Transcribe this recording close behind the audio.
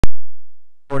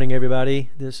Morning everybody,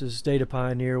 this is Data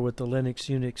Pioneer with the Linux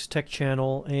Unix Tech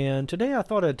Channel, and today I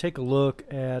thought I'd take a look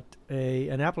at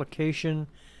an application,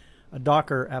 a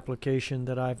Docker application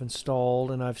that I've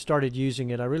installed and I've started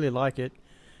using it. I really like it.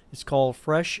 It's called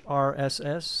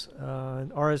FreshRSS.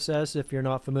 And RSS, if you're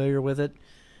not familiar with it,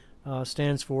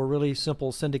 stands for really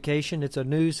simple syndication. It's a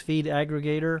news feed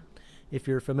aggregator, if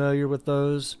you're familiar with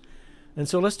those. And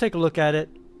so let's take a look at it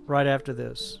right after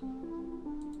this.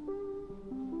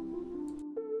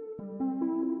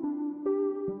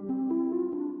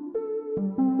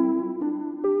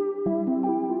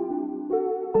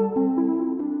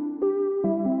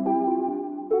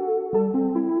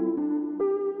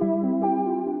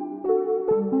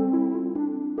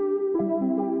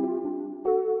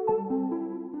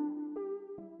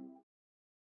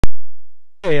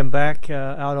 Okay, I'm back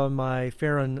out on my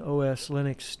Farron OS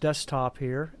Linux desktop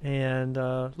here, and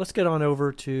let's get on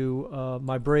over to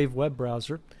my Brave web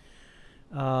browser.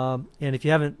 And if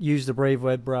you haven't used the Brave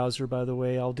web browser, by the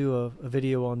way, I'll do a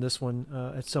video on this one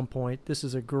at some point. This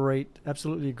is a great,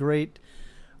 absolutely great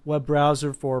web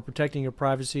browser for protecting your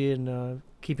privacy and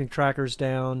keeping trackers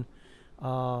down,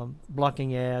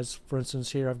 blocking ads. For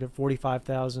instance, here I've got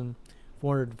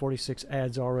 45,446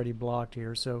 ads already blocked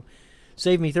here, so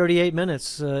saved me 38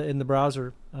 minutes in the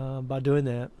browser by doing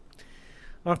that.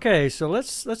 Okay, so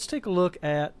let's take a look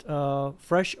at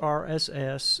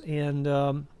FreshRSS,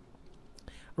 and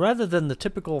rather than the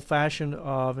typical fashion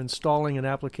of installing an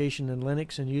application in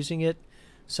Linux and using it,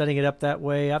 setting it up that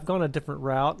way, I've gone a different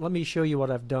route. Let me show you what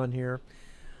I've done here.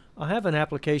 I have an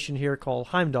application here called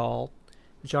Heimdall,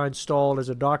 which I installed as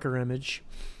a Docker image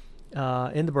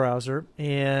in the browser,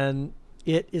 and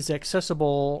it is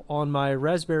accessible on my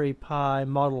Raspberry Pi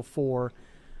Model 4.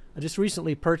 I just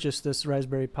recently purchased this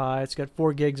Raspberry Pi. It's got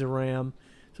 4 gigs of RAM,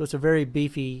 so it's a very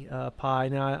beefy Pi.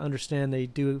 Now I understand they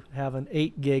do have an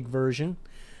 8 gig version,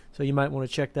 so you might want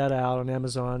to check that out on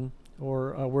Amazon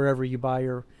or wherever you buy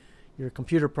your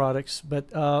computer products. But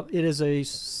it is a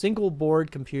single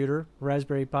board computer,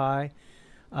 Raspberry Pi.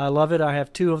 I love it. I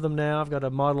have 2 of them now. I've got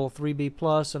a Model 3B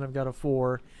Plus and I've got a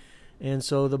 4. And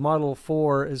so the Model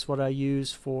 4 is what I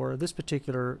use for this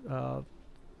particular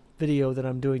video that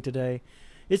I'm doing today.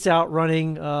 It's out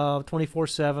running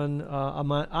 24/7.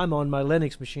 I'm on my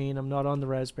Linux machine. I'm not on the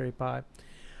Raspberry Pi.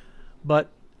 But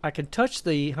I can touch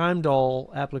the Heimdall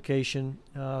application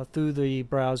through the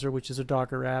browser, which is a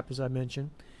Docker app, as I mentioned,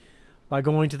 by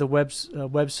going to the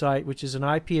website, which is an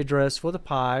IP address for the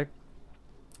Pi,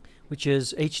 which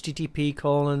is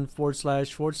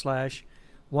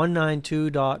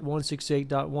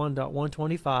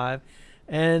http://192.168.1.125,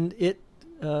 and it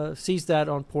sees that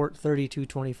on port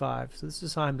 3225. So this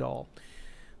is Heimdall.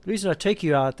 The reason I take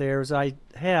you out there is I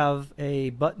have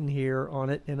a button here on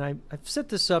it, and I've set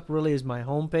this up really as my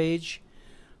home page.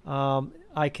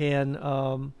 I can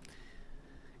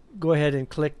go ahead and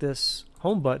click this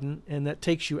home button, and that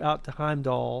takes you out to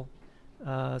Heimdall.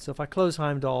 So if I close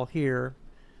Heimdall here,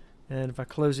 and if I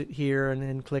close it here and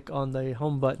then click on the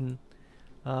home button,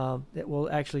 it will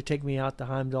actually take me out to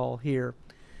Heimdall here.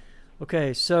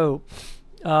 Okay, so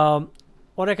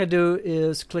what I can do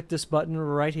is click this button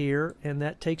right here, and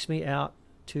that takes me out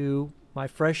to my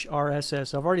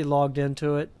FreshRSS. I've already logged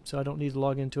into it, so I don't need to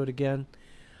log into it again.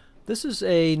 This is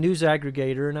a news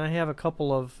aggregator, and I have a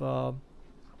couple of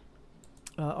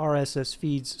RSS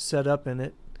feeds set up in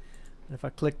it. And if I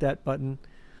click that button,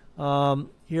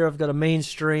 here I've got a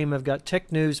mainstream. I've got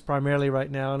tech news primarily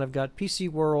right now, and I've got PC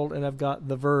World, and I've got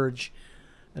The Verge,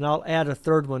 and I'll add a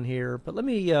third one here. But let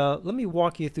me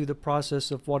walk you through the process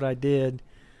of what I did,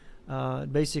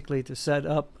 basically to set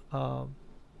up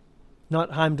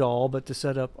not Heimdall, but to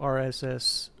set up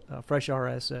RSS,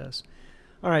 FreshRSS.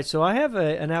 All right, so I have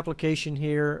an application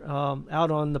here out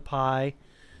on the Pi.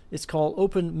 It's called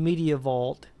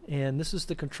OpenMediaVault, and this is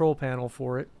the control panel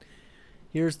for it.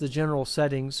 Here's the general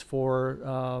settings for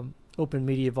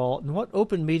OpenMediaVault. And what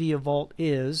OpenMediaVault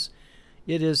is,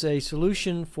 it is a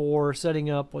solution for setting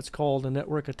up what's called a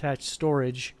network attached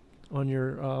storage on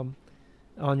your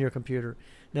computer.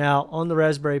 Now, on the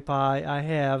Raspberry Pi, I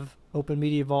have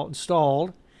OpenMediaVault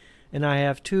installed, and I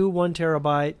have 2 1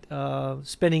 terabyte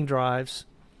spinning drives,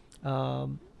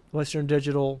 Western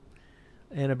Digital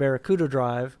and a Barracuda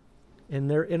drive, and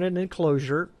they're in an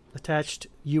enclosure attached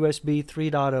USB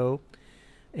 3.0.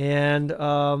 And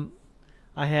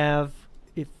I have,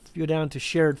 if you go down to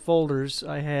shared folders,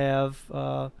 I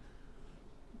have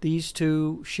these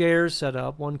 2 shares set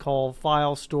up, one called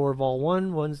File Store Vol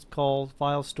 1, one's called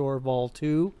File Store Vol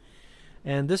 2.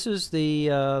 And this is the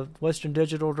Western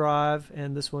Digital drive,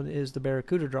 and this one is the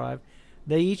Barracuda drive.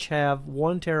 They each have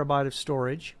 1 terabyte of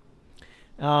storage.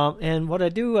 And what I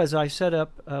do is I set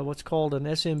up what's called an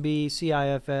SMB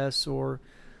CIFS, or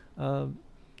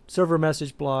server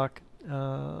message block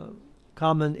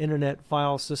common internet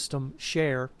file system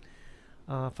share.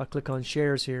 If I click on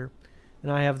shares here,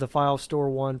 and I have the file store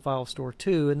 1, file store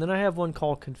 2, and then I have one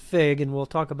called config, and we'll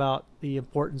talk about the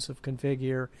importance of config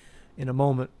here in a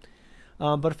moment.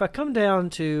 But if I come down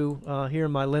to here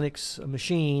in my Linux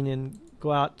machine and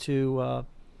go out to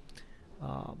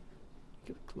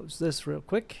close this real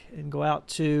quick and go out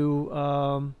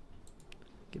to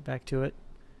get back to it.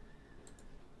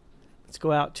 Let's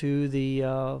go out to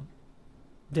the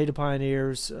Data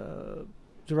Pioneers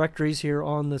directories here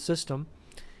on the system,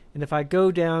 and if I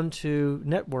go down to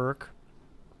network,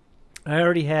 I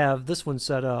already have this one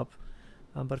set up,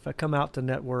 but if I come out to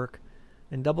network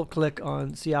and double click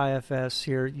on CIFS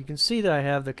here, you can see that I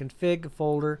have the config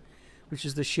folder, which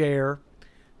is the share,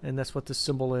 and that's what the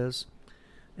symbol is.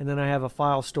 And then I have a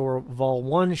file store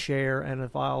vol1 share and a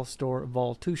file store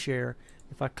vol2 share.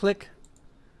 If I click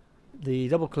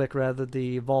double click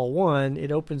the vol1,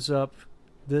 it opens up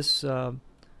this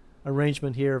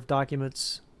arrangement here of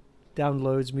documents,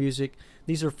 downloads, music.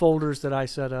 These are folders that I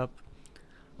set up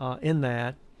in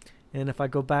that. And if I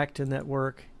go back to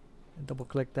network and double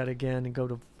click that again and go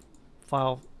to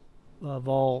file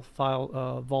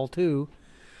vol2,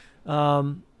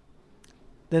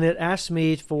 then it asks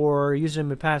me for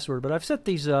username and password, but I've set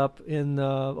these up in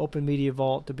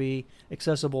OpenMediaVault to be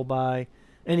accessible by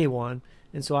anyone,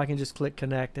 and so I can just click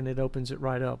connect and it opens it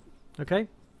right up. Okay?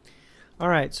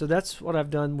 Alright, so that's what I've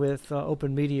done with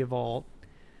OpenMediaVault.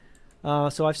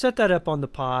 So I've set that up on the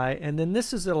Pi, and then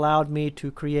this has allowed me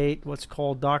to create what's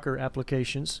called Docker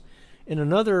applications in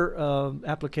another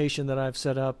application that I've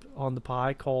set up on the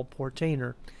Pi called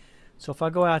Portainer. So if I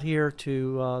go out here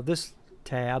to this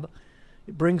tab,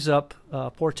 it brings up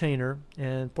Portainer,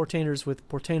 and Portainer's with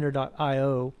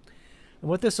Portainer.io. And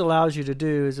what this allows you to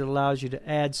do is it allows you to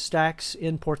add stacks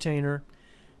in Portainer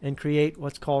and create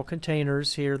what's called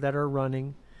containers here that are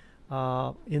running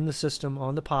in the system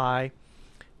on the Pi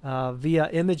via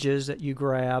images that you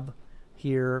grab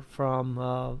here from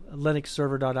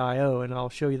LinuxServer.io, and I'll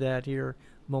show you that here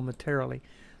momentarily.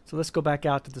 So let's go back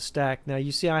out to the stack. Now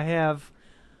you see I have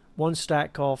one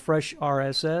stack called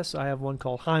FreshRSS. I have one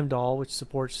called Heimdall, which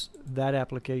supports that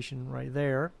application right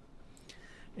there.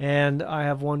 And I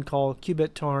have one called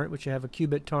QBitTorrent, which I have a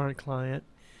QBitTorrent client.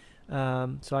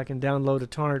 So I can download a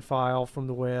torrent file from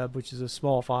the web, which is a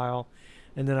small file,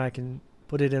 and then I can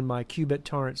put it in my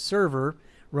QBitTorrent server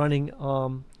running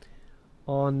on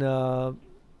a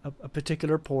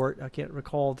particular port. I can't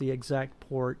recall the exact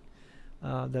port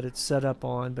that it's set up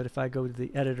on, but if I go to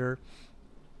the editor,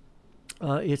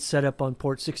 it's set up on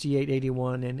port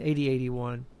 6881 and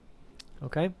 8081.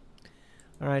 Okay?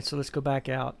 Alright, so let's go back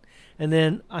out. And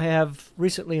then I have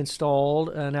recently installed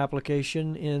an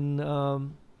application in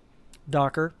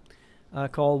Docker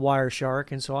called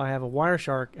Wireshark, and so I have a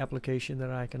Wireshark application that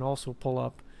I can also pull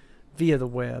up via the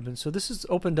web. And so this has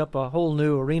opened up a whole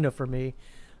new arena for me,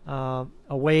 a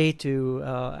way to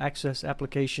access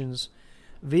applications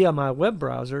via my web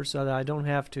browser so that I don't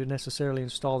have to necessarily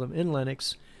install them in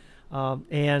Linux.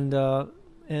 And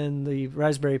the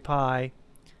Raspberry Pi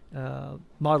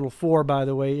Model 4, by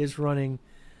the way, is running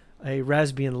a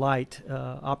Raspbian Lite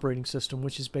operating system,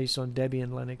 which is based on Debian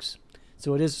Linux.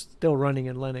 So it is still running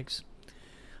in Linux.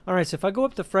 Alright, so if I go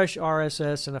up to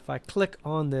FreshRSS and if I click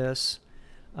on this,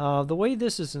 the way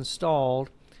this is installed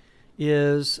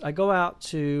is I go out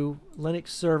to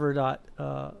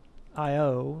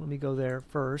LinuxServer.io. Let me go there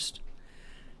first.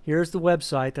 Here's the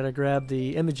website that I grabbed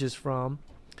the images from.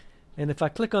 And if I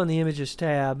click on the Images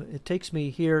tab, it takes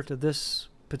me here to this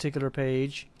particular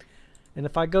page. And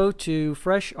if I go to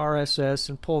FreshRSS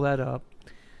and pull that up,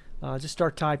 just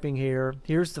start typing here.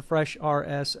 Here's the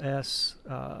FreshRSS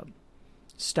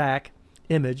stack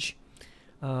image.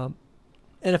 And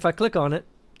if I click on it,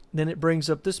 then it brings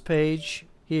up this page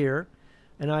here,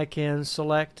 and I can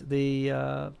select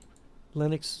the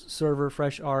Linux server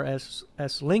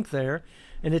FreshRSS link there,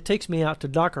 and it takes me out to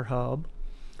Docker Hub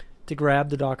to grab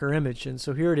the Docker image. And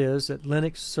so here it is at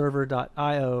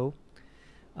LinuxServer.io.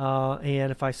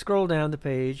 And if I scroll down the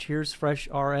page, here's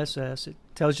FreshRSS. It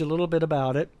tells you a little bit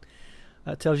about it.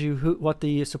 It tells you what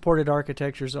the supported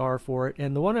architectures are for it.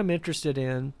 And the one I'm interested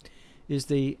in is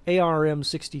the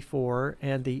ARM64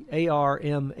 and the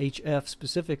ARMHF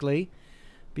specifically,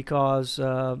 because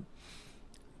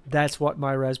that's what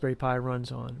my Raspberry Pi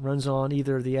runs on. Runs on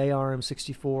either the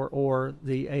ARM64 or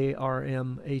the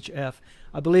ARMHF.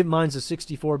 I believe mine's a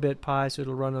 64-bit Pi, so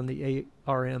it'll run on the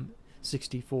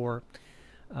ARM64.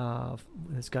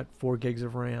 It's got 4 gigs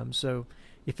of RAM. So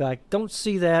If I don't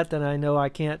see that, then I know I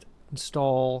can't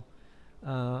install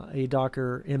a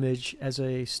Docker image as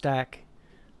a stack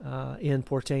in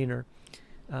Portainer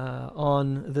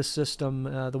on this system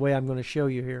the way I'm going to show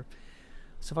you here.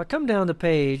 So if I come down the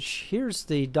page, here's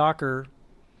the Docker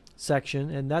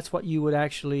section, and that's what you would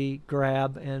actually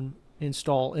grab and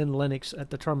install in Linux at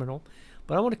the terminal.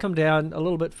 But I want to come down a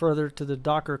little bit further to the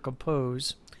Docker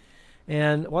Compose,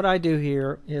 and what I do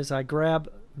here is I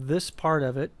grab this part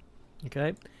of it,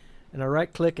 okay, and I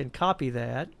right click and copy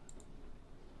that.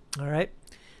 All right,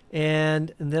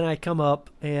 and then I come up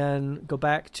and go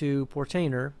back to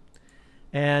Portainer,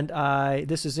 and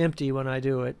this is empty when I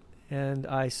do it, and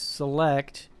I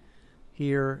select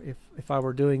here, if I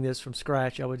were doing this from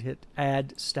scratch, I would hit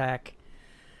add stack,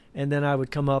 and then I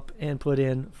would come up and put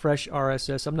in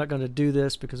FreshRSS. I'm not going to do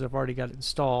this because I've already got it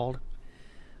installed.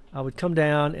 I would come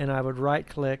down and I would right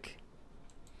click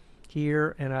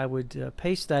here and I would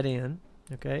paste that in.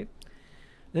 Okay.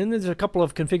 Then there's a couple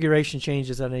of configuration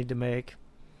changes I need to make.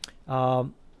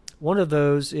 One of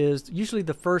those is usually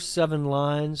the first 7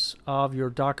 lines of your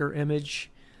Docker image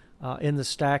in the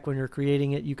stack when you're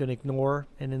creating it you can ignore,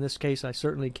 and in this case I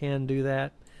certainly can do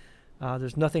that.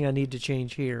 There's nothing I need to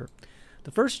change here.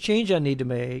 The first change I need to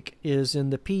make is in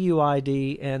the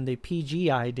PUID and the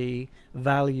PGID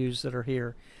values that are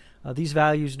here. These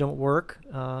values don't work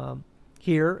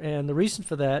here, and the reason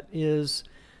for that is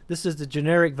this is the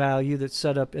generic value that's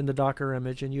set up in the Docker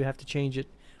image, and you have to change it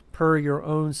per your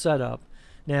own setup.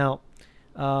 Now,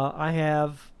 I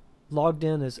have logged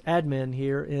in as admin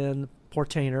here in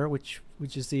Portainer, which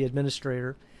is the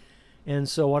administrator, and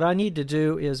so what I need to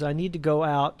do is I need to go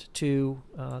out to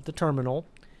the terminal,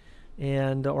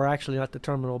 and or actually not the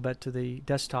terminal but to the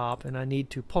desktop, and I need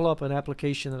to pull up an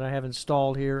application that I have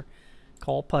installed here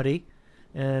called Putty.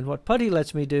 And what Putty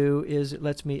lets me do is it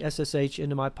lets me SSH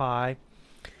into my Pi,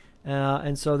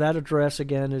 and so that address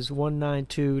again is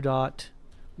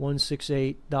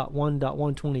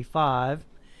 192.168.1.125,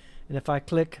 and if I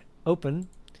click open,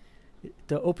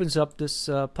 it opens up this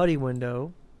Putty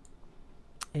window,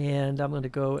 and I'm going to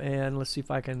go and let's see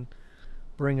if I can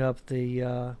bring up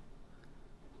the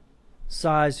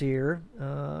size here.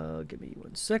 Give me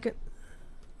 1 second.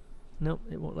 Nope,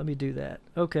 it won't let me do that.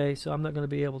 Okay, so I'm not going to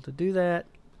be able to do that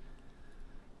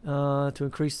to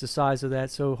increase the size of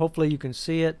that, so hopefully you can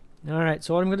see it. Alright,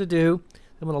 so what I'm going to do,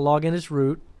 I'm going to log in as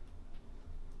root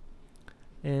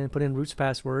and put in root's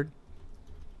password.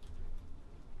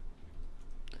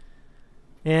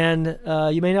 And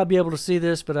you may not be able to see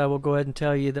this, but I will go ahead and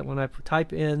tell you that when I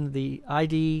type in the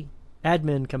ID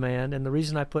admin command, and the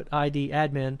reason I put ID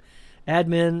admin,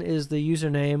 admin is the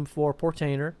username for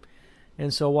Portainer,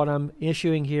 and so what I'm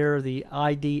issuing here, the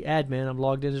ID admin, I'm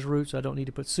logged in as root, so I don't need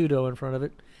to put sudo in front of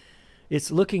it.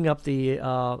 It's looking up the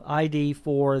ID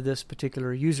for this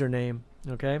particular username,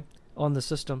 okay, on the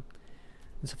system.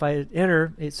 And so if I hit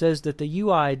enter, it says that the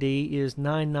UID is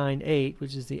 998,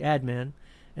 which is the admin,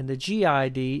 and the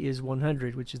GID is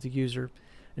 100, which is the user,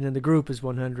 and then the group is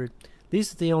 100.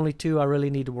 These are the only two I really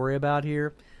need to worry about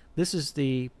here. This is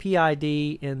the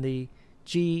PID and the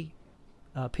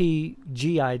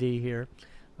PGID here.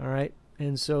 Alright,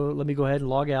 and so let me go ahead and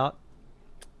log out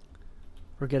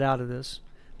or get out of this.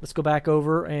 Let's go back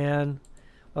over, and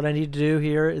what I need to do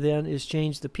here then is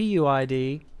change the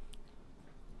PUID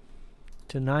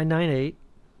to 998.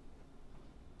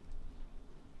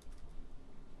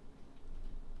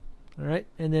 Alright,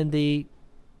 and then the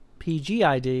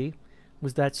PGID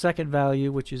was that second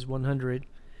value, which is 100.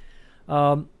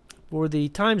 For the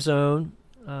time zone,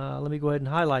 let me go ahead and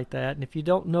highlight that. And if you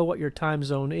don't know what your time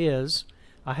zone is,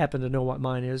 I happen to know what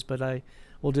mine is, but I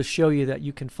will just show you that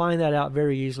you can find that out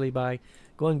very easily by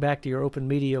going back to your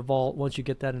OpenMediaVault once you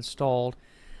get that installed,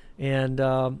 and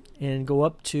go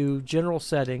up to General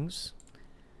Settings,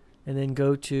 and then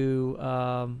go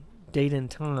to Date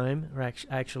and Time, or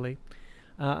actually,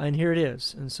 and here it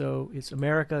is. And so it's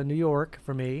America, New York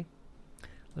for me.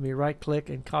 Let me right click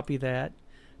and copy that,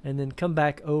 and then come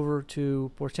back over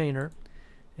to Portainer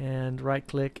and right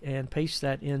click and paste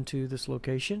that into this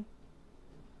location.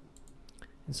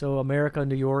 And so America,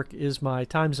 New York is my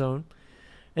time zone.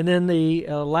 And then the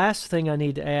last thing I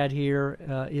need to add here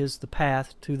is the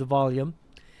path to the volume.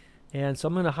 And so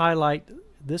I'm going to highlight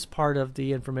this part of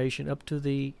the information up to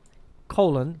the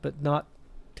colon, but not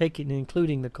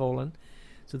including the colon.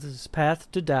 So this is path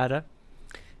to data.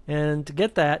 And to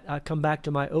get that, I come back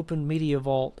to my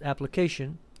OpenMediaVault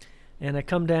application, and I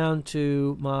come down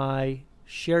to my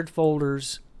Shared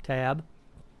Folders tab,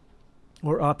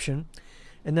 or option,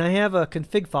 and I have a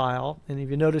config file, and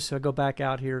if you notice I go back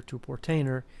out here to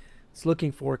Portainer, it's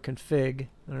looking for config.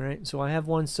 Alright, so I have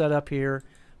one set up here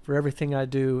for everything I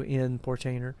do in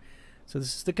Portainer. So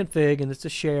this is the config, and it's a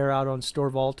share out on Store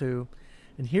Vol 2.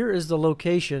 And here is the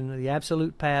location, the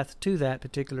absolute path to that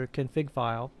particular config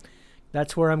file.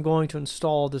 That's where I'm going to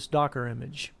install this Docker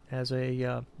image as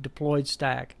a deployed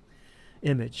stack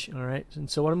image. All right. And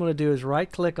so what I'm going to do is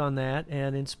right-click on that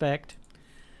and inspect.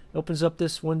 It opens up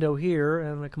this window here, and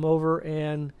I'm going to come over,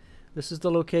 and this is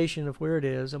the location of where it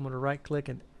is. I'm going to right-click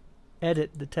and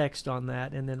edit the text on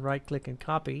that, and then right-click and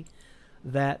copy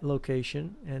that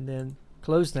location, and then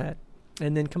close that,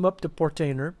 and then come up to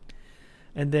Portainer,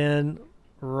 and then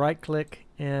right-click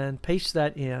and paste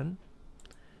that in.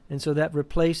 And so that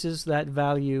replaces that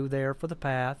value there for the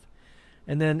path.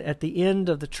 And then at the end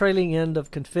of the trailing end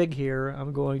of config here,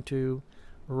 I'm going to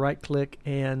right-click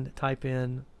and type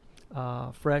in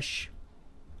FreshRSS.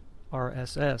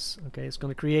 Okay, it's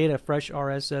going to create a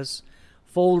FreshRSS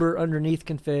folder underneath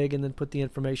config and then put the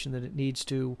information that it needs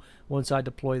to once I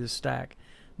deploy the stack.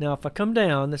 Now, if I come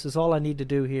down, this is all I need to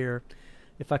do here.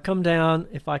 If I come down,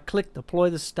 if I click deploy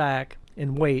the stack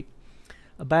and wait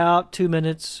about 2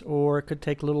 minutes, or it could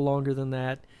take a little longer than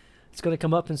that, it's going to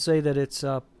come up and say that it's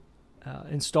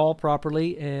installed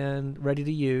properly and ready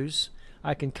to use.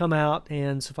 I can come out,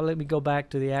 and so if I let me go back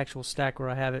to the actual stack where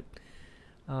I have it,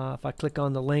 if I click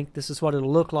on the link, this is what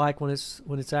it'll look like when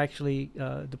it's actually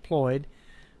deployed,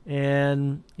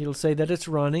 and it'll say that it's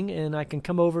running. And I can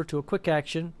come over to a quick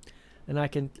action, and I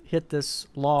can hit this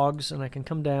logs, and I can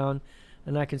come down,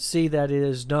 and I can see that it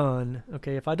is done.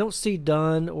 Okay, if I don't see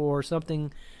done or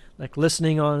something like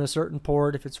listening on a certain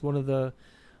port, if it's one of the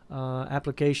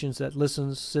applications that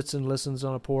sits and listens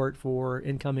on a port for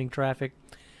incoming traffic,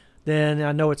 then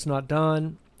I know it's not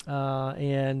done,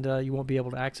 and you won't be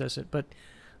able to access it. But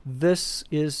this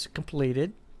is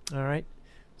completed. All right,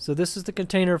 so this is the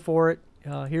container for it.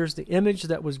 Here's the image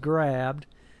that was grabbed.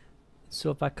 So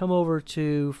if I come over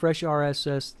to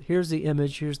FreshRSS, here's the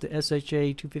image. Here's the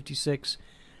SHA-256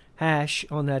 hash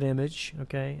on that image.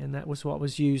 Okay, and that was what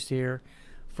was used here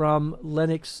from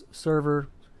LinuxServer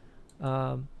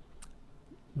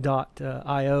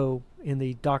 .io in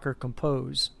the Docker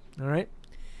Compose. All right.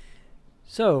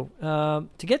 So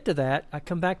to get to that, I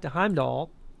come back to Heimdall,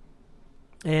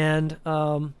 and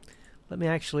let me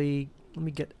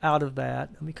get out of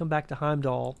that. Let me come back to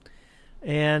Heimdall.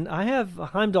 And I have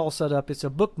Heimdall set up. It's a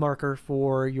bookmarker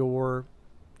for your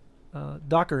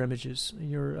Docker images,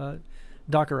 your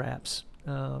Docker apps,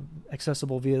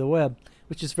 accessible via the web,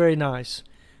 which is very nice.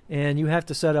 And you have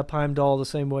to set up Heimdall the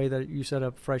same way that you set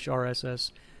up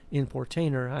FreshRSS in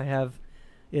Portainer. I have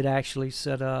it actually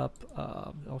set up.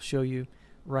 I'll show you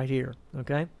right here.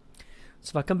 Okay.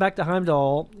 So if I come back to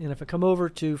Heimdall, and if I come over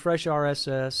to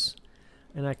FreshRSS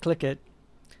and I click it,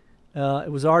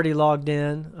 it was already logged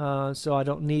in, so I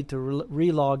don't need to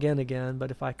re-log in again.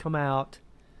 But if I come out,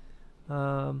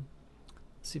 let's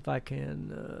see if I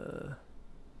can.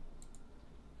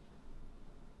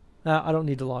 I don't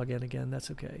need to log in again.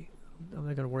 That's okay. I'm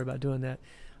not going to worry about doing that.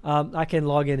 I can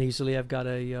log in easily. I've got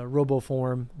a robo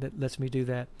form that lets me do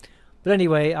that. But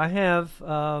anyway, I have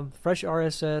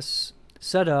FreshRSS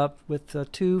set up with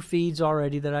 2 feeds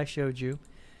already that I showed you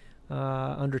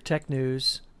under Tech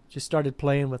News. Just started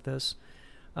playing with this.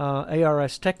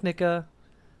 ARS Technica,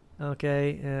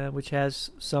 okay, which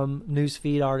has some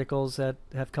newsfeed articles that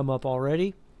have come up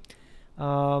already.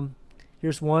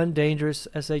 Here's one, dangerous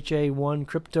SHA-1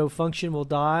 crypto function will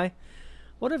die.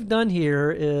 What I've done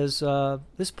here is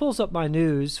this pulls up my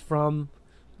news from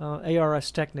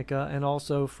ARS Technica and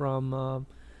also from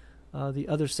the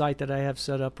other site that I have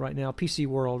set up right now, PC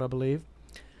World, I believe.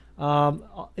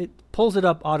 It pulls it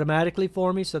up automatically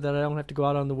for me so that I don't have to go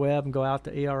out on the web and go out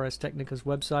to ARS Technica's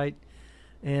website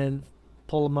and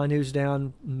pull my news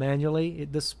down manually.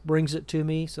 This brings it to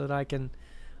me so that I can,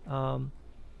 and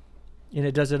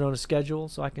it does it on a schedule,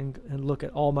 so I can look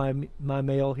at all my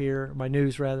mail here, my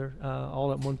news rather,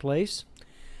 all at one place.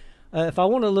 If I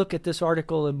want to look at this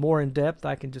article in more in depth,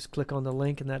 I can just click on the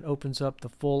link, and that opens up the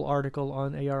full article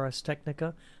on ARS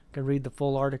Technica. I can read the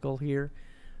full article here.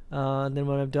 And then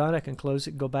when I'm done, I can close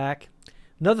it and go back.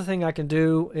 Another thing I can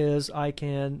do is I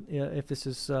can, if this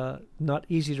is not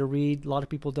easy to read, a lot of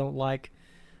people don't like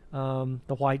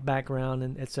the white background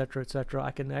and etc. etc.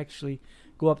 I can actually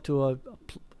go up to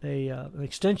an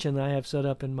extension that I have set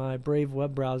up in my Brave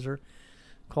web browser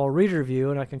called Reader View,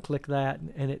 and I can click that,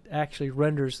 and it actually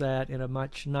renders that in a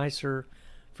much nicer,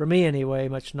 for me anyway,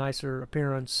 much nicer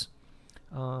appearance,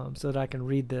 so that I can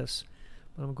read this.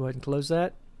 I'm going to go ahead and close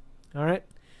that. All right.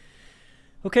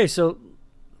 Okay, so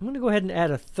I'm going to go ahead and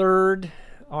add a third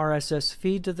RSS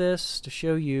feed to this to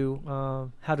show you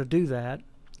how to do that.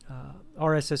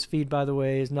 RSS feed, by the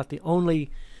way, is not the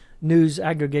only news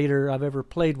aggregator I've ever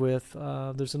played with.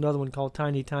 There's another one called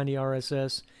Tiny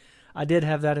RSS. I did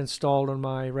have that installed on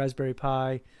my Raspberry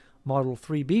Pi Model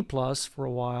 3B Plus for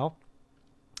a while,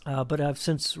 but I've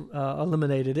since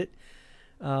eliminated it,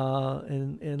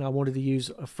 and I wanted to use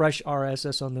a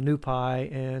FreshRSS on the new Pi,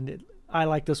 and I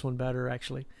like this one better,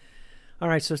 actually. All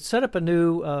right, so set up a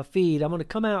new feed. I'm going to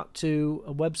come out to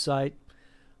a website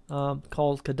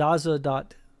called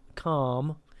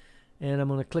kadaza.com, and I'm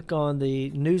going to click on the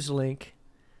news link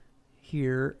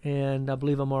here, and I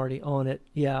believe I'm already on it.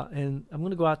 Yeah, and I'm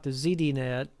going to go out to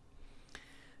ZDNet,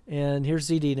 and here's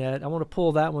ZDNet. I want to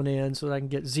pull that one in so that I can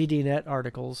get ZDNet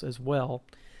articles as well.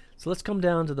 So let's come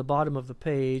down to the bottom of the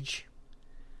page,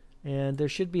 and there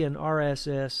should be an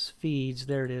RSS feeds.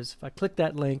 There it is. If I click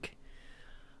that link,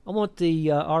 I want the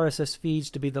RSS feeds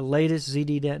to be the latest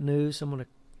ZDNet news. So I'm going to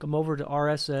come over to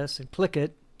RSS and click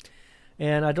it.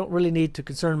 And I don't really need to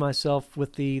concern myself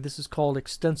with this is called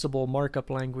extensible markup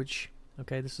language.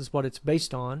 Okay, this is what it's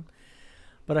based on.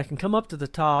 But I can come up to the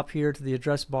top here to the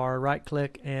address bar, right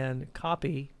click and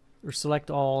copy, or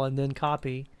select all and then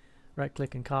copy, right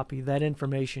click and copy that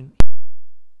information.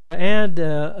 Add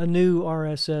a new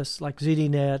RSS like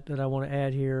ZDNet that I want to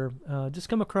add here. Just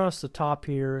come across the top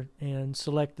here and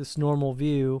select this normal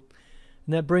view,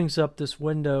 and that brings up this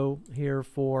window here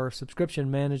for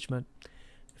subscription management.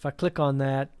 If I click on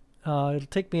that, it'll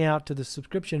take me out to the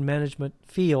subscription management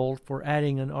field for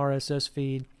adding an RSS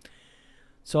feed.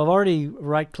 So I've already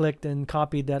right-clicked and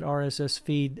copied that RSS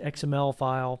feed XML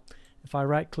file. If I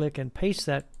right-click and paste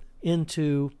that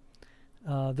into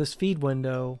this feed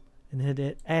window and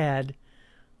hit add,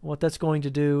 what that's going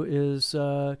to do is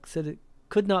said it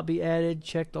could not be added,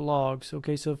 check the logs.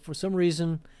 Okay, so for some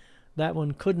reason that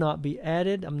one could not be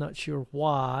added. I'm not sure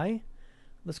why.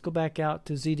 Let's go back out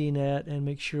to ZDNet and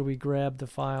make sure we grab the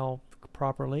file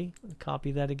properly.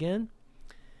 Copy that again.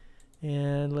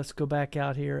 And let's go back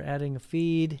out here, adding a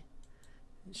feed.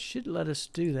 It should let us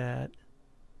do that.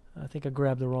 I think I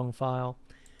grabbed the wrong file.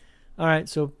 All right,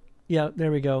 so yeah,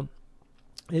 there we go.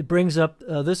 It brings up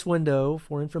this window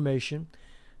for information.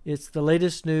 It's the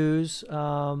latest news.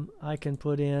 I can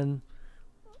put in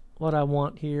what I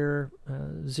want here,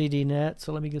 ZDNet.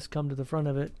 So let me just come to the front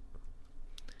of it.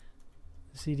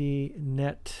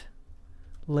 ZDNet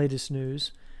latest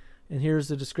news, and here's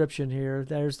the description here.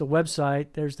 There's the website,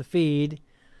 there's the feed.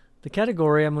 The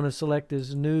category I'm going to select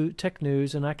is new tech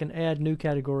news, and I can add new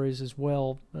categories as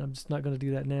well. I'm just not going to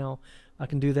do that now. I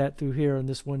can do that through here in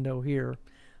this window here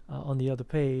on the other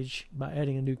page by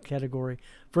adding a new category.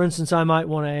 For instance, I might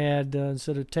want to add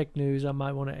instead of tech news, I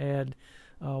might want to add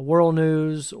world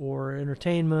news or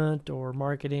entertainment or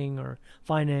marketing or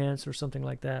finance or something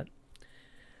like that.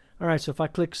 All right, so if I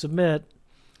click submit,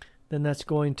 then that's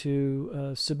going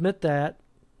to submit that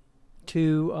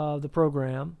to the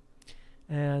program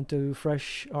and to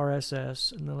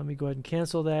FreshRSS. And then let me go ahead and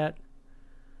cancel that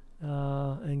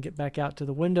and get back out to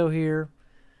the window here.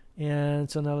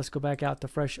 And so now let's go back out to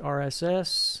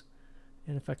FreshRSS.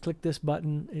 And if I click this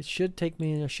button, it should take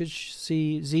me, and I should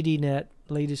see ZDNet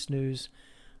latest news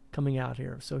coming out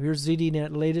here. So here's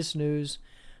ZDNet latest news,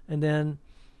 and then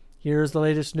here's the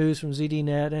latest news from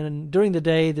ZDNet, and during the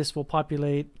day this will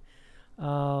populate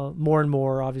more and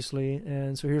more, obviously.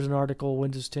 And so here's an article,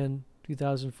 Windows 10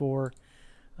 2004.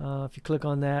 If you click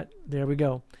on that, there we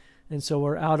go. And so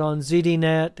we're out on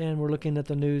ZDNet and we're looking at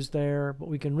the news there, but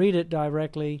we can read it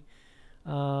directly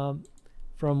from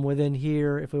within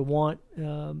here if we want.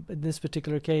 In this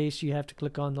particular case, you have to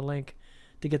click on the link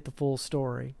to get the full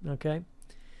story. Okay.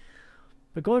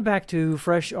 But going back to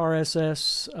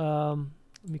FreshRSS,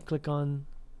 let me click on,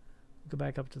 go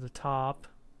back up to the top,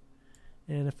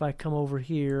 and if I come over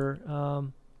here,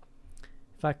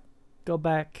 if I go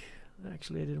back,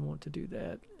 actually I didn't want to do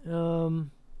that,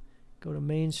 go to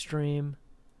mainstream.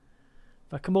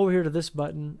 If I come over here to this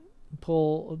button,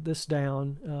 pull this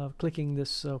down, clicking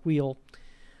this wheel,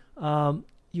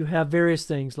 you have various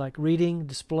things like reading,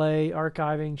 display,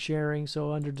 archiving, sharing.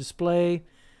 So under display,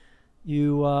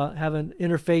 you have an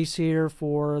interface here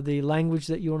for the language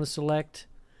that you want to select.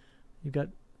 You've got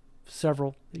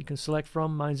several that you can select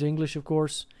from. Mine's English, of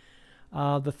course.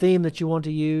 The theme that you want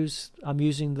to use, I'm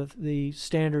using the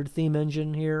standard theme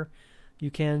engine here.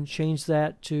 You can change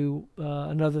that to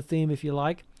another theme if you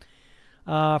like.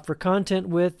 For content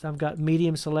width, I've got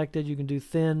medium selected. You can do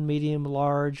thin, medium,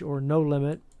 large, or no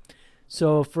limit.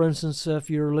 So, for instance, if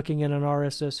you're looking at an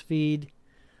RSS feed,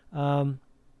 an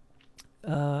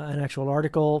actual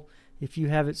article, if you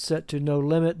have it set to no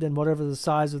limit, then whatever the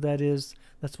size of that is,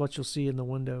 that's what you'll see in the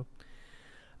window.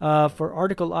 For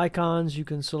article icons, you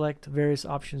can select various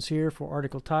options here for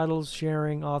article titles,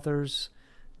 sharing, authors,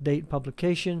 date,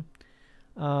 publication.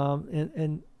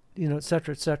 and you know,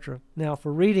 etc., etc. Now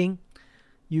for reading,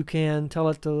 you can tell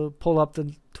it to pull up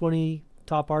the 20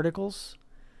 top articles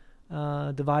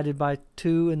divided by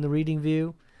 2 in the reading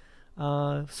view.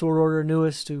 Sort order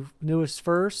newest to newest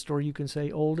first, or you can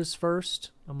say oldest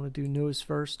first. I'm going to do newest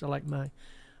first. I like my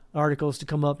articles to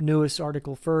come up newest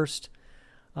article first.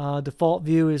 Default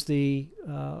view is the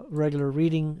regular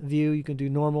reading view. You can do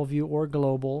normal view or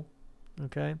global.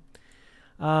 Okay.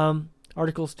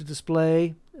 Articles to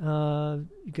display,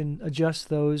 you can adjust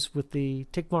those with the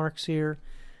tick marks here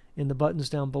in the buttons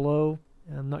down below.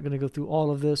 I'm not going to go through all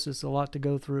of this. It's a lot to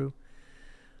go through.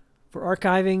 For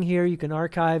archiving here, you can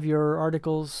archive your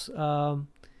articles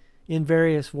in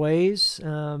various ways.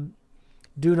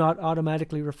 Do not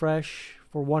automatically refresh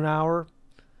for 1 hour,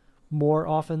 more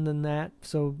often than that.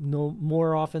 So no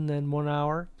more often than 1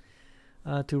 hour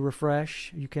to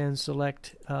refresh. You can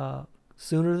select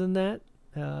sooner than that.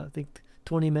 I think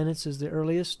 20 minutes is the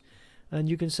earliest. And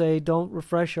you can say don't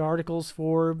refresh articles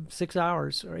for 6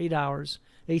 hours or 8 hours,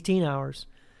 18 hours.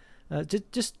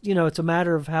 Just, you know, it's a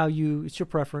matter of how you, it's your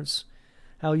preference,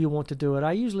 how you want to do it.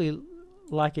 I usually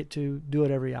like it to do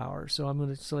it every hour, so I'm going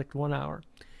to select 1 hour.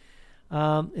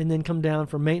 And then come down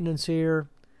for maintenance here.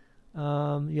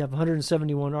 You have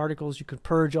 171 articles. You can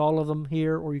purge all of them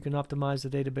here, or you can optimize the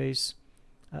database,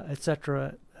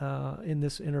 etc. In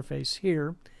this interface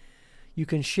here. You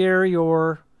can share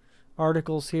your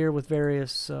articles here with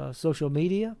various social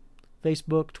media,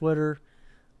 Facebook, Twitter,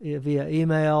 via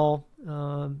email,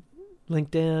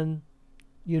 LinkedIn,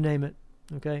 you name it.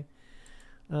 Okay,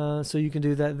 so you can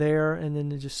do that there, and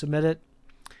then just submit it.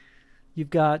 You've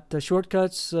got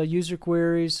shortcuts, user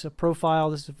queries, a profile.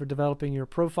 This is for developing your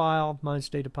profile. Mine's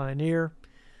Data Pioneer.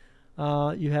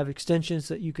 You have extensions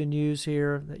that you can use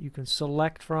here that you can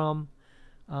select from.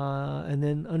 And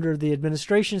then under the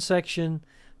administration section,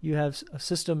 you have a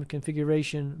system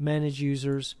configuration, manage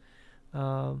users.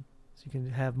 So you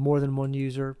can have more than one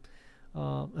user.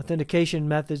 Authentication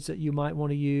methods that you might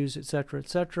want to use, etc.,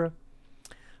 etc.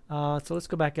 So let's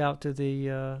go back out to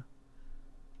the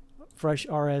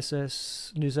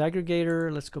FreshRSS news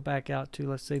aggregator. Let's go back out to,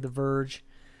 let's say, The Verge.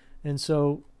 And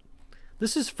so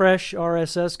this is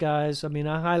FreshRSS, guys. I mean,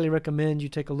 I highly recommend you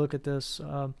take a look at this.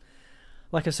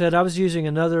 Like I said, I was using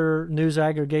another news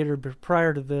aggregator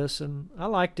prior to this, and I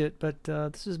liked it, but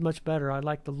this is much better. I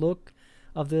like the look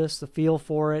of this, the feel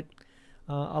for it.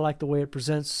 I like the way it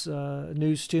presents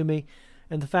news to me,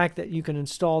 and the fact that you can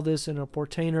install this in a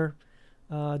Portainer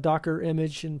Docker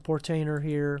image in Portainer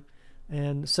here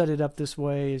and set it up this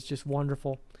way is just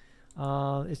wonderful.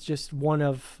 It's just one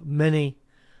of many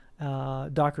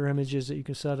Docker images that you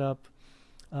can set up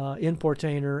in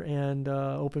Portainer and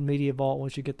OpenMediaVault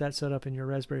once you get that set up in your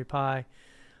Raspberry Pi.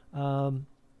 So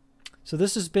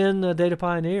this has been Data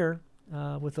Pioneer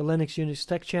with the Linux Unix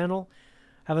Tech Channel.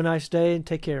 Have a nice day and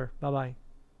take care. Bye-bye.